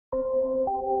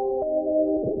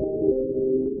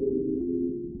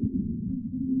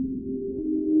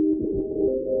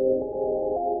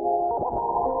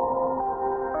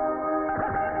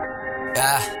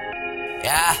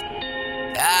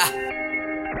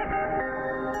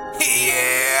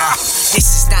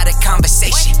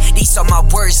conversation. These are my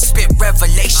words, spit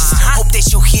revelations. Hope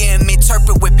that you hear him,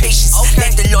 interpret with patience.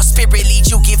 Let the Lord Spirit lead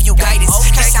you, give you guidance.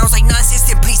 If it sounds like nonsense,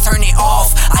 then please turn it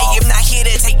off. I am not here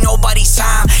to take nobody's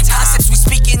time. Concepts we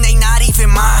speaking, they not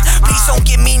even mine. Please don't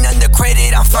give me none the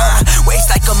credit, I'm fine. Waves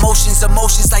like emotions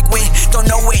like wind. Don't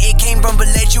know where it came from, but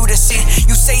led you to sin.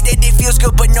 You say that it feels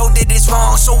good, but know that it's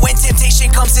wrong. So when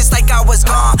temptation comes, it's like I was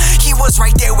gone. He was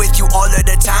right there with you all of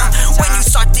the time. When you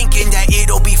start thinking that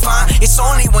it'll be fine, it's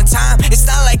only one time. It's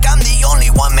not like I'm the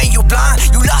only one, man, you blind.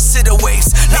 You lost to the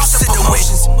waves, lost to the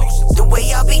emotions. The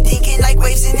way I be thinking like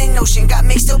waves in an ocean, got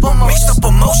mixed up emotions.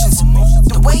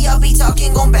 The way I be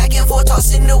talking, going back and forth,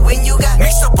 tossing the wind, you got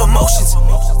mixed up emotions.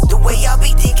 The way I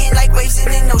be thinking like waves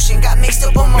in an ocean, got mixed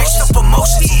up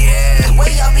emotions. Yeah. The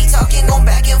way I be talking, going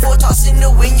back and forth, tossing the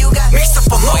wind, you got mixed up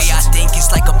emotions. The way I think is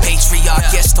like a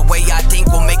patriarch. Yes, the way I think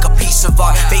will make a piece of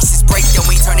art. Faces break, then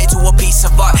we turn into a piece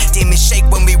of art. Demons shake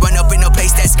when we run up in a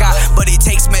place that's God, but it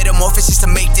takes metamorphosis to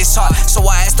make this heart. So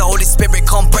I ask the Holy Spirit,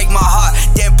 come break my heart,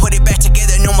 then put it back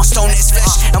together, no more stone is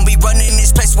flesh. And we run in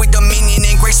this place with dominion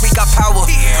and grace. We got power,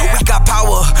 we got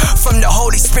power from the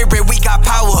Holy Spirit, we got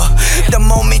power. The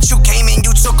moment you came in,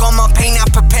 you took all my pain, now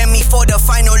prepare me for the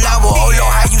final hour. Oh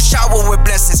Lord, how you shower with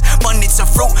blessings, abundance of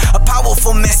fruit, a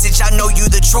powerful message. I know you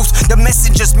the truth, the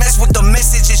messengers mess with the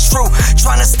message, it's true.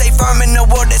 Trying to stay firm in a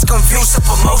world that's confused up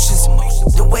emotions.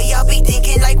 The way I be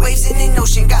thinking like waves in an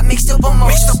ocean, got mixed up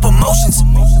emotions.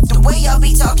 The way I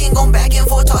be talking, going back and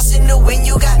forth, tossing the wind,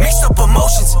 you got mixed up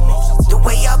emotions. The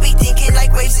way I be thinking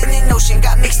like waves in an ocean,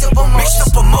 got mixed up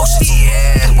emotions.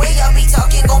 Yeah. The way I be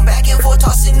talking, going back and forth,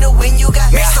 tossing the wind, you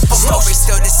got mixed up emotions. Story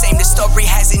still the same, the story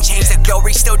hasn't changed. The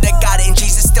glory still the God and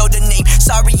Jesus still the name.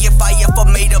 Sorry if I ever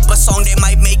made up a song that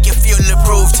might make you feel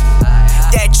approved.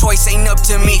 That choice ain't up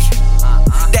to me,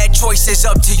 that choice is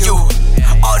up to you.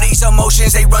 All these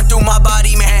emotions, they run through my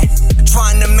body, man,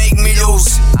 trying to make me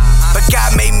lose. But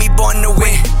God made me born to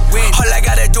win. All I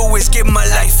gotta do is give my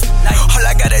life. All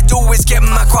I gotta do is get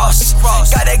my cross.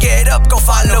 Gotta get up, go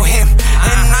follow him.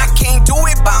 And I can't do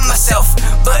it by myself,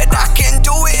 but I can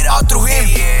do it all through him.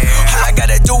 All I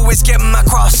gotta do is get my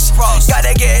cross.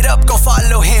 Gotta get up, go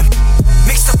follow him.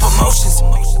 Mixed up emotions.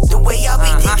 The way I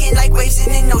be thinking like waves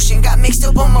in an ocean, got mixed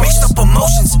up emotions.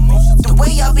 The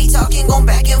way I be talking, going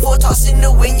back and forth, tossing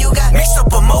the wind, you got mixed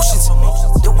up emotions.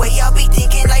 The way I be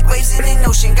thinking like waves in an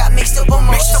ocean, got mixed up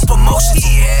emotions.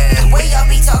 Yeah. The way I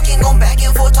be talking, going back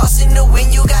and forth, tossing the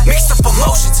wind, you got mixed up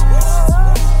emotions.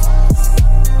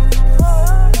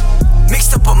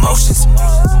 Mixed up emotions.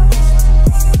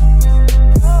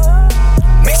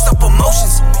 Mixed up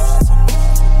emotions.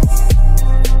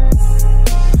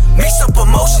 Mixed up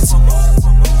emotions.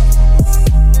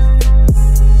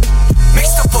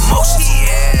 Mixed up emotions.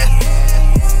 Yeah.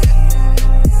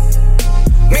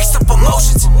 Mixed up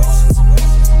emotions.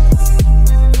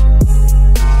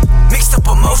 Mixed up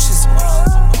emotions.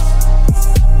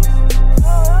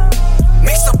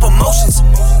 Mixed up emotions.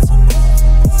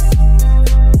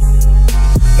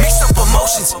 Mixed up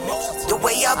emotions. The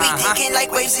way I be thinking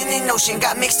like waves in an ocean,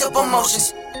 got mixed up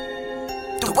emotions.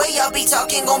 The way I be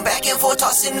talking, going back and forth,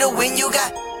 tossing the wind, you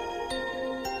got.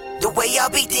 The way I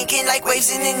be thinking like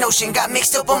waves in an ocean, got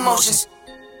mixed up emotions.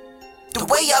 The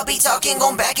way I be talking,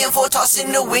 going back and forth,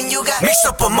 tossing the wind, you got mixed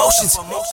up emotions.